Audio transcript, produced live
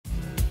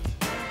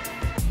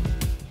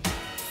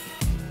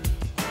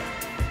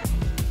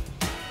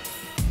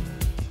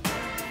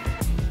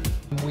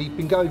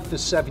going for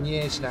 7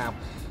 years now,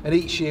 and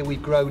each year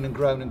we've grown and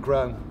grown and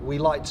grown. We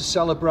like to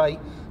celebrate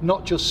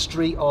not just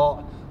street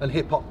art and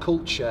hip-hop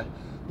culture,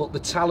 but the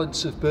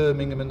talents of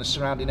Birmingham and the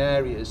surrounding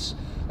areas,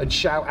 and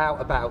shout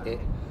out about it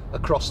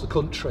across the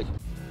country.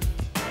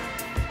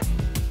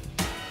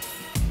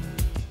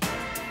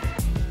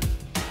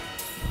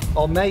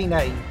 Our main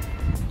aim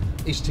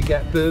is to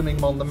get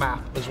Birmingham on the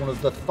map as one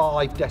of the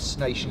 5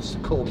 destinations to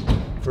come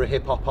for a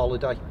hip-hop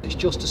holiday. It's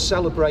just a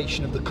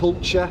celebration of the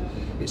culture,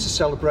 it's a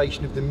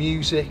celebration of the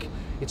music,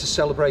 it's a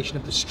celebration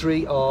of the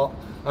street art,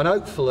 and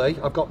hopefully,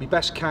 I've got my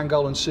best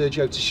Kangol and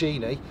Sergio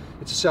Tacchini,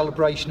 it's a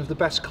celebration of the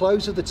best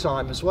clothes of the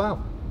time as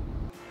well.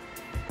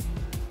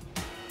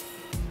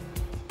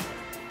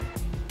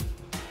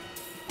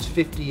 It's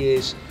 50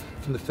 years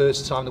from the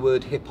first time the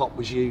word hip-hop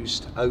was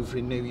used over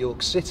in New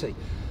York City.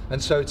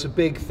 And so it's a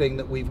big thing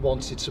that we've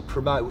wanted to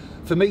promote.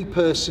 For me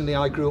personally,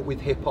 I grew up with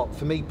hip-hop.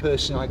 For me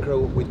personally, I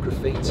grew up with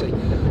graffiti.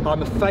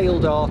 I'm a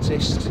failed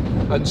artist,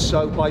 and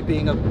so by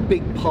being a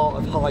big part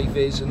of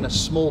High-Vis and a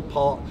small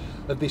part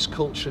of this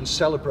culture and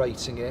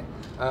celebrating it,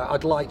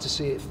 I'd like to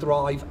see it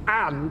thrive,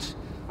 and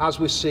as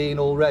we're seeing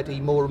already,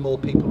 more and more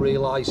people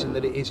realising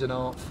that it is an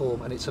art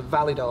form, and it's a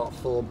valid art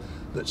form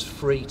that's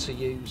free to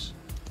use.